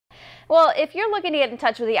Well, if you're looking to get in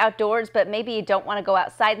touch with the outdoors, but maybe you don't want to go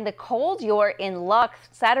outside in the cold, you're in luck.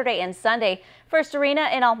 Saturday and Sunday, First Arena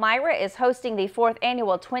in Elmira is hosting the 4th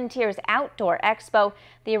annual Twin Tiers Outdoor Expo.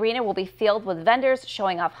 The arena will be filled with vendors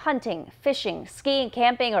showing off hunting, fishing, skiing,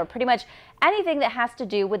 camping, or pretty much anything that has to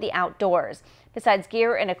do with the outdoors. Besides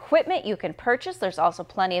gear and equipment you can purchase, there's also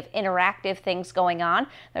plenty of interactive things going on.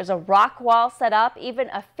 There's a rock wall set up, even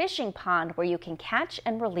a fishing pond where you can catch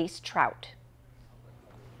and release trout.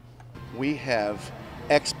 We have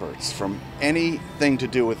experts from anything to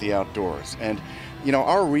do with the outdoors, and you know,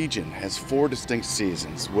 our region has 4 distinct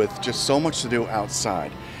seasons with just so much to do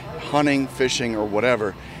outside, hunting, fishing, or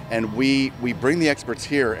whatever, and we bring the experts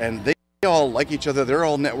here, and they all like each other. They're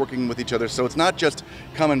all networking with each other, so it's not just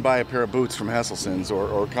come and buy a pair of boots from Hesselson's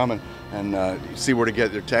or come and see where to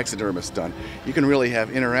get their taxidermist done. You can really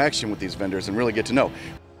have interaction with these vendors and really get to know.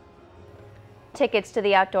 Tickets to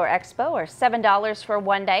the Outdoor Expo are $7 for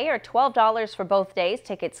one day or $12 for both days.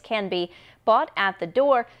 Tickets can be bought at the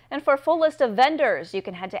door. And for a full list of vendors, you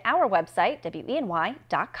can head to our website,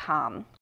 WENY.com.